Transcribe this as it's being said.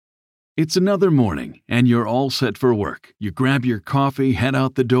It's another morning, and you're all set for work. You grab your coffee, head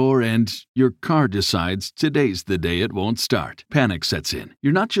out the door, and your car decides today's the day it won't start. Panic sets in.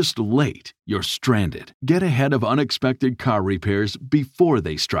 You're not just late, you're stranded. Get ahead of unexpected car repairs before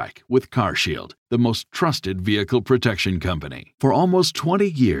they strike with CarShield, the most trusted vehicle protection company. For almost 20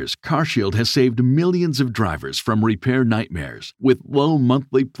 years, CarShield has saved millions of drivers from repair nightmares with low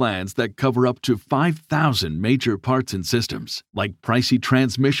monthly plans that cover up to 5,000 major parts and systems, like pricey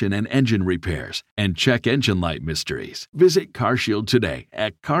transmission and engine repairs and check engine light mysteries. Visit CarShield today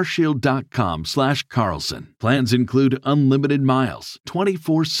at carshield.com/Carlson. Plans include unlimited miles,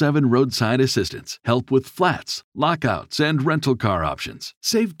 24/7 roadside assistance, help with flats, lockouts, and rental car options.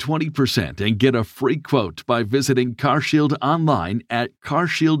 Save 20% and get a free quote by visiting CarShield online at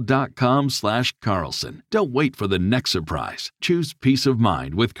carshield.com/Carlson. Don't wait for the next surprise. Choose peace of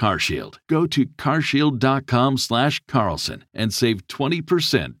mind with CarShield. Go to carshield.com/Carlson and save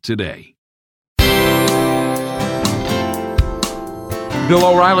 20% today. Bill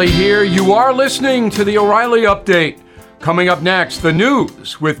O'Reilly here. You are listening to the O'Reilly Update. Coming up next, the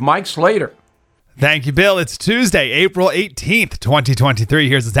news with Mike Slater. Thank you, Bill. It's Tuesday, April 18th, 2023.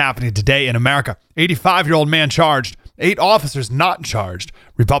 Here's what's happening today in America. 85-year-old man charged, 8 officers not charged.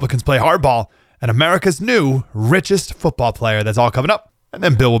 Republicans play hardball, and America's new richest football player. That's all coming up. And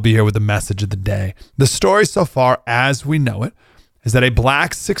then Bill will be here with the message of the day. The story so far, as we know it, is that a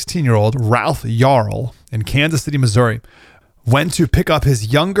black 16-year-old, Ralph Yarl, in Kansas City, Missouri, went to pick up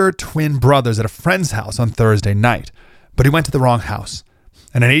his younger twin brothers at a friend's house on Thursday night. But he went to the wrong house.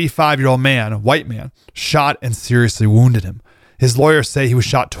 And an 85-year-old man, a white man, shot and seriously wounded him. His lawyers say he was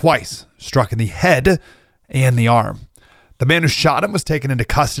shot twice, struck in the head and the arm. The man who shot him was taken into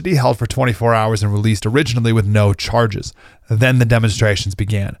custody, held for 24 hours, and released originally with no charges. Then the demonstrations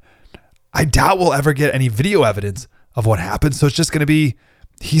began. I doubt we'll ever get any video evidence of what happened, so it's just going to be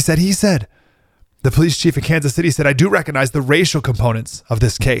he said. The police chief in Kansas City said, I do recognize the racial components of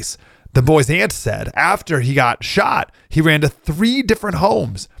this case. The boy's aunt said after he got shot, he ran to 3 different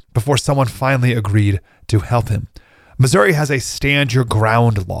homes before someone finally agreed to help him. Missouri has a stand your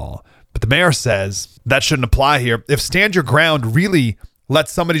ground law, but the mayor says that shouldn't apply here. If stand your ground really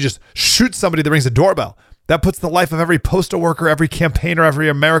lets somebody just shoot somebody that rings a doorbell, that puts the life of every postal worker, every campaigner, every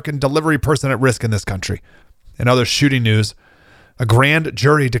American delivery person at risk in this country. In other shooting news, a grand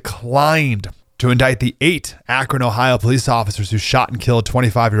jury declined to indict the 8 Akron, Ohio police officers who shot and killed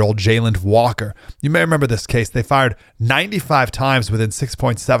 25-year-old Jayland Walker. You may remember this case. They fired 95 times within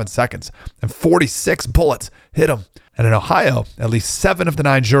 6.7 seconds, and 46 bullets hit him. And in Ohio, at least 7 of the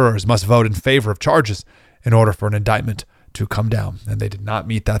 9 jurors must vote in favor of charges in order for an indictment to come down, and they did not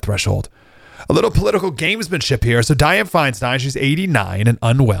meet that threshold. A little political gamesmanship here. So Dianne Feinstein, she's 89 and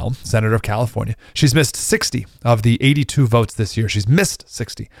unwell, Senator of California. She's missed 60 of the 82 votes this year. She's missed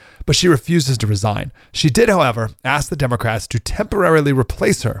 60, but she refuses to resign. She did, however, ask the Democrats to temporarily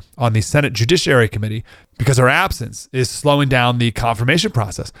replace her on the Senate Judiciary Committee because her absence is slowing down the confirmation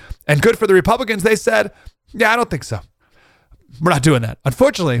process. And good for the Republicans, they said, yeah, I don't think so. We're not doing that.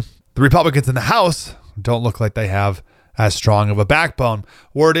 Unfortunately, the Republicans in the House don't look like they have as strong of a backbone.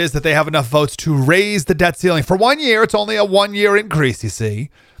 Word is that they have enough votes to raise the debt ceiling for 1 year. It's only a 1-year increase, you see,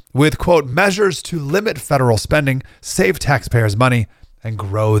 with, quote, measures to limit federal spending, save taxpayers' money, and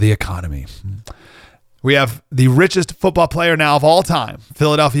grow the economy. We have the richest football player now of all time,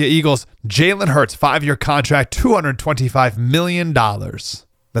 Philadelphia Eagles, Jalen Hurts, 5-year contract, $225 million. That's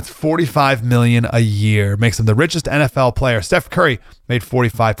 $45 million a year. Makes him the richest NFL player. Steph Curry made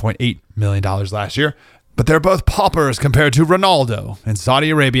 $45.8 million last year. But they're both paupers compared to Ronaldo in Saudi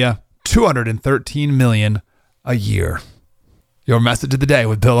Arabia, $213 million a year. Your message of the day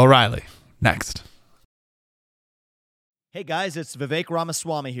with Bill O'Reilly. Next. Hey guys, it's Vivek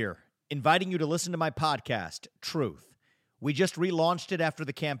Ramaswamy here, inviting you to listen to my podcast, Truth. We just relaunched it after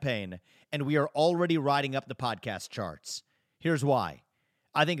the campaign, and we are already riding up the podcast charts. Here's why.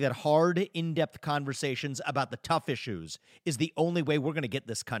 I think that hard, in-depth conversations about the tough issues is the only way we're going to get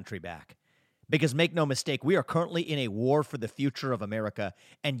this country back. Because make no mistake, we are currently in a war for the future of America,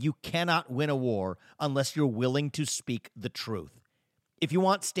 and you cannot win a war unless you're willing to speak the truth. If you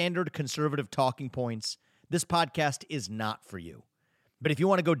want standard conservative talking points, this podcast is not for you. But if you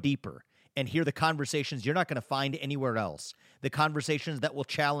want to go deeper and hear the conversations you're not going to find anywhere else, the conversations that will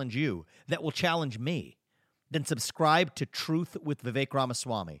challenge you, that will challenge me, then subscribe to Truth with Vivek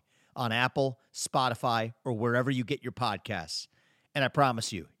Ramaswamy on Apple, Spotify, or wherever you get your podcasts. And I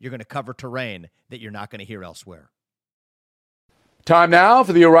promise you, you're going to cover terrain that you're not going to hear elsewhere. Time now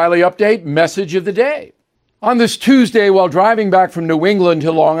for the O'Reilly Update message of the day. On this Tuesday, while driving back from New England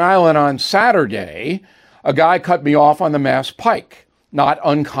to Long Island on Saturday, a guy cut me off on the Mass Pike. not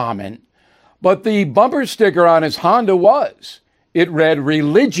uncommon. But the bumper sticker on his Honda was. It read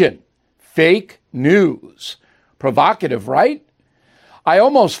religion, fake news. Provocative, right? I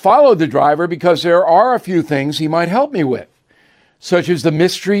almost followed the driver because there are a few things he might help me with, such as the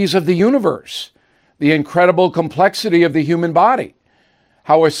mysteries of the universe, the incredible complexity of the human body,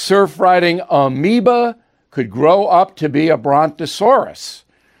 how a surf-riding amoeba could grow up to be a brontosaurus.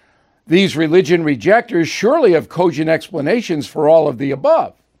 These religion rejectors surely have cogent explanations for all of the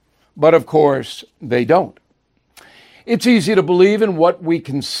above, but of course they don't. It's easy to believe in what we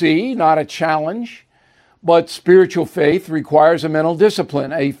can see, not a challenge, but spiritual faith requires a mental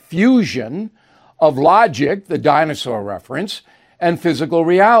discipline, a fusion of logic, the dinosaur reference, and physical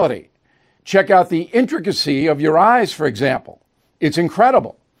reality. Check out the intricacy of your eyes, for example. It's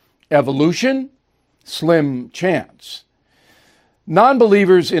incredible. Evolution, slim chance.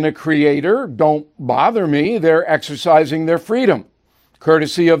 Non-believers in a creator don't bother me. They're exercising their freedom,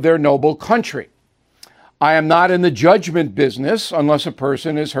 courtesy of their noble country. I am not in the judgment business unless a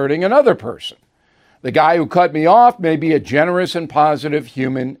person is hurting another person. The guy who cut me off may be a generous and positive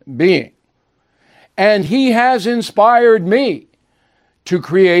human being. And he has inspired me to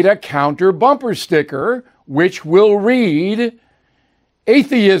create a counter bumper sticker which will read,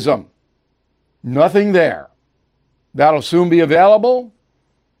 atheism, nothing there. That'll soon be available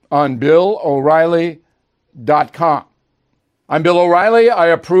on BillO'Reilly.com. I'm Bill O'Reilly. I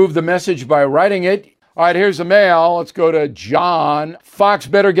approve the message by writing it. All right, here's the mail. Let's go to John. Fox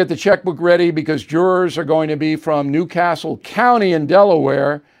better get the checkbook ready because jurors are going to be from Newcastle County in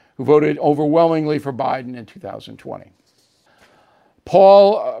Delaware who voted overwhelmingly for Biden in 2020.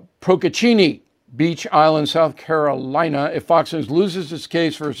 Paul Procaccini, Beach Island, South Carolina. If Fox News loses its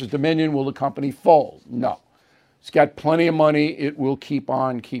case versus Dominion, will the company fold? No. It's got plenty of money. It will keep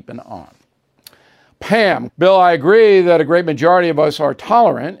on keeping on. Pam, Bill, I agree that a great majority of us are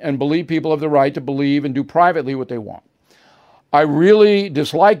tolerant and believe people have the right to believe and do privately what they want. I really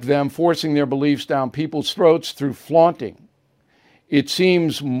dislike them forcing their beliefs down people's throats through flaunting. It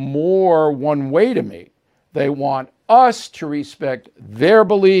seems more one way to me. They want us to respect their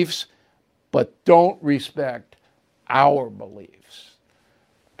beliefs, but don't respect our beliefs.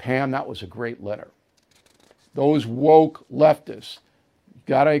 Pam, that was a great letter. Those woke leftists, you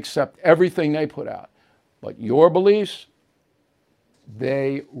got to accept everything they put out. But your beliefs,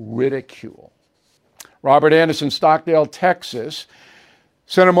 they ridicule. Robert Anderson, Stockdale, Texas.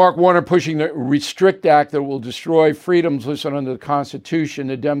 Senator Mark Warner pushing the Restrict Act that will destroy freedoms listed under the Constitution.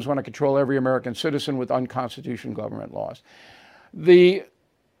 The Dems want to control every American citizen with unconstitutional government laws. The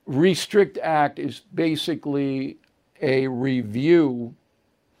Restrict Act is basically a review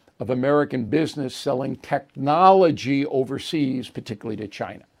of American business selling technology overseas, particularly to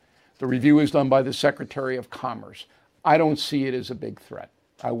China. The review is done by the Secretary of Commerce. I don't see it as a big threat.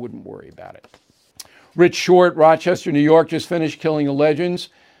 I wouldn't worry about it. Rich Short, Rochester, New York, just finished Killing the Legends.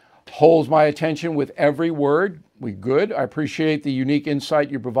 Holds my attention with every word. We good. I appreciate the unique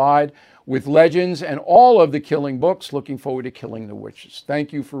insight you provide with Legends and all of the Killing books. Looking forward to Killing the Witches.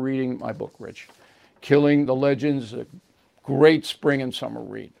 Thank you for reading my book, Rich. Killing the Legends, a great spring and summer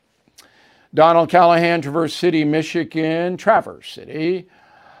read. Donald Callahan, Traverse City, Michigan. Traverse City.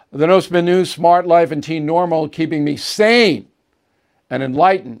 The No Spin News, Smart Life, and Teen Normal, keeping me sane and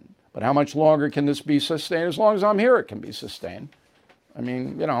enlightened. But how much longer can this be sustained? As long as I'm here, it can be sustained. I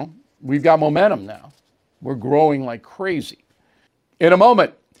mean, you know, we've got momentum now. We're growing like crazy. In a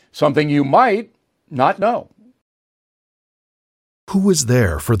moment, something you might not know. Who is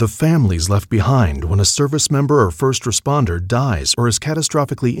there for the families left behind when a service member or first responder dies or is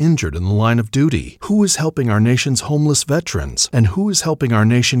catastrophically injured in the line of duty? Who is helping our nation's homeless veterans? And who is helping our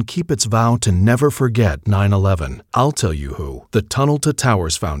nation keep its vow to never forget 9/11? I'll tell you who. The Tunnel to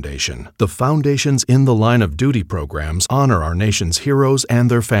Towers Foundation. The foundation's In the Line of Duty programs honor our nation's heroes and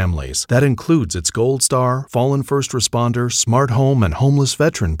their families. That includes its Gold Star, Fallen First Responder, Smart Home, and Homeless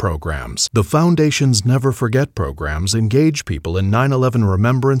Veteran programs. The foundation's Never Forget programs engage people in 9/11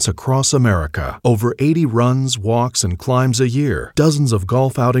 remembrance across America. Over 80 runs, walks, and climbs a year, dozens of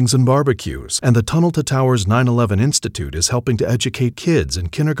golf outings and barbecues, and the Tunnel to Towers 9/11 Institute is helping to educate kids in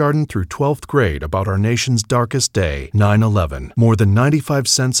kindergarten through 12th grade about our nation's darkest day, 9/11. More than 95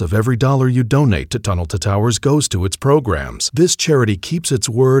 cents of every dollar you donate to Tunnel to Towers goes to its programs. This charity keeps its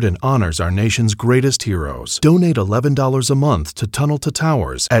word and honors our nation's greatest heroes. Donate $11 a month to Tunnel to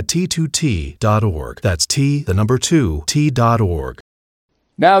Towers at T2T.org. That's T2T.org.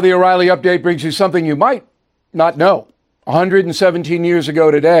 Now the O'Reilly Update brings you something you might not know. 117 years ago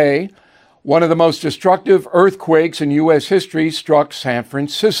today, one of the most destructive earthquakes in U.S. history struck San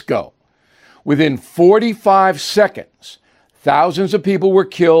Francisco. Within 45 seconds, Thousands of people were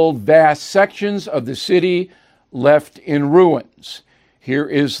killed, vast sections of the city left in ruins. Here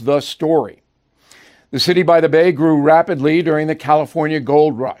is the story. The city by the bay grew rapidly during the California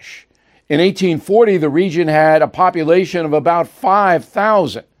Gold Rush. In 1840, the region had a population of about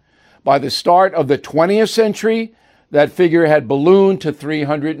 5,000. By the start of the 20th century, that figure had ballooned to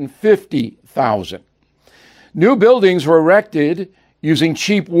 350,000. New buildings were erected using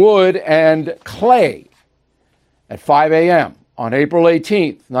cheap wood and clay. At 5 a.m. on April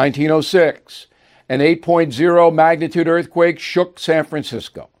 18, 1906, an 8.0 magnitude earthquake shook San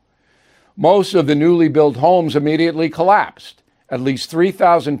Francisco. Most of the newly built homes immediately collapsed. At least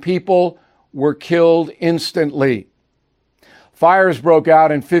 3,000 people were killed instantly. Fires broke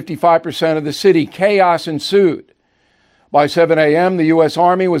out in 55% of the city. Chaos ensued. By 7 a.m., the U.S.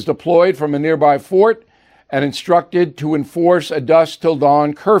 Army was deployed from a nearby fort and instructed to enforce a dusk till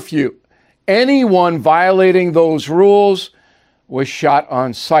dawn curfew. Anyone violating those rules was shot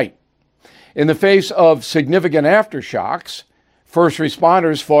on sight. In the face of significant aftershocks, first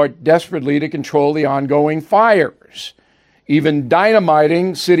responders fought desperately to control the ongoing fires, even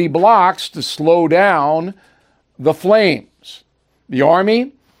dynamiting city blocks to slow down the flames. The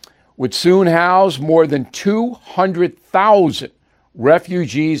Army would soon house more than 200,000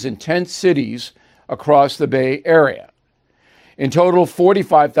 refugees in 10 cities across the Bay Area. In total,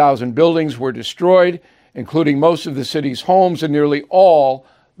 45,000 buildings were destroyed, including most of the city's homes and nearly all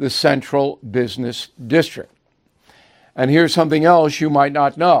the central business district. And here's something else you might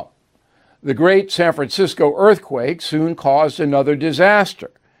not know. The great San Francisco earthquake soon caused another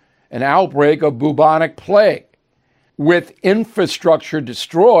disaster, an outbreak of bubonic plague. With infrastructure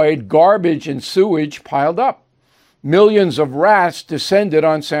destroyed, garbage and sewage piled up. Millions of rats descended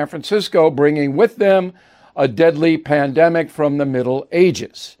on San Francisco, bringing with them a deadly pandemic from the Middle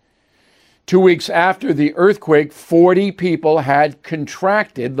Ages. 2 weeks after the earthquake, 40 people had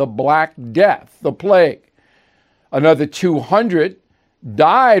contracted the Black Death, the plague. Another 200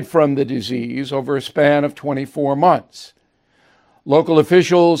 died from the disease over a span of 24 months. Local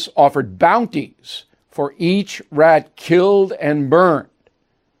officials offered bounties for each rat killed and burned.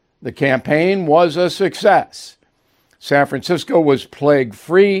 The campaign was a success. San Francisco was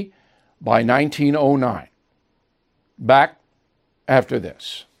plague-free by 1909. Back after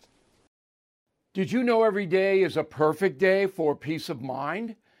this. Did you know every day is a perfect day for peace of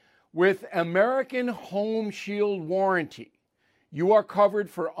mind? With American Home Shield Warranty, you are covered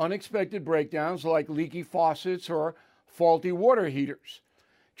for unexpected breakdowns like leaky faucets or faulty water heaters.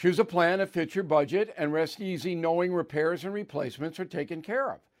 Choose a plan that fits your budget and rest easy knowing repairs and replacements are taken care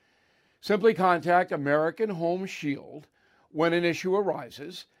of. Simply contact American Home Shield when an issue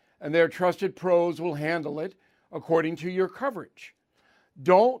arises, and their trusted pros will handle it according to your coverage.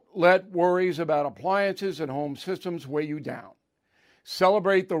 Don't let worries about appliances and home systems weigh you down.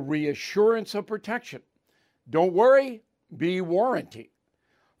 Celebrate the reassurance of protection. Don't worry, be warranty.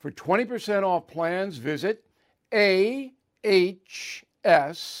 For 20% off plans, visit ahs.com/bill.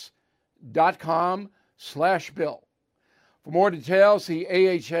 For more details, see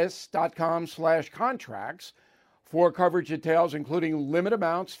ahs.com/contracts for coverage details, including limit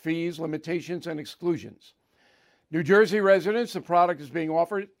amounts, fees, limitations, and exclusions. New Jersey residents, the product is being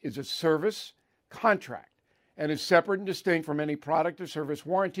offered is a service contract and is separate and distinct from any product or service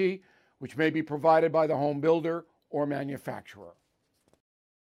warranty, which may be provided by the home builder or manufacturer.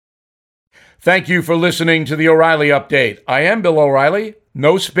 Thank you for listening to the O'Reilly Update. I am Bill O'Reilly.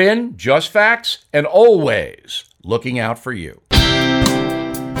 No spin, just facts, and always looking out for you.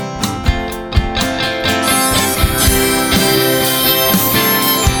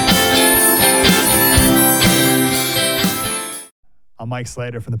 I'm Mike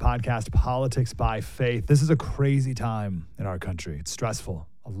Slater from the podcast Politics by Faith. This is a crazy time in our country. It's stressful,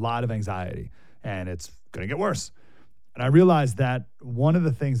 a lot of anxiety, and it's going to get worse. And I realized that one of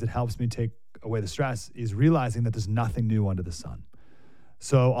the things that helps me take away the stress is realizing that there's nothing new under the sun.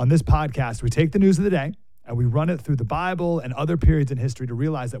 So on this podcast, we take the news of the day and we run it through the Bible and other periods in history to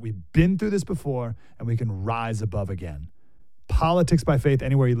realize that we've been through this before and we can rise above again. Politics by Faith,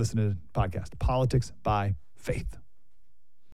 anywhere you listen to the podcast. Politics by Faith.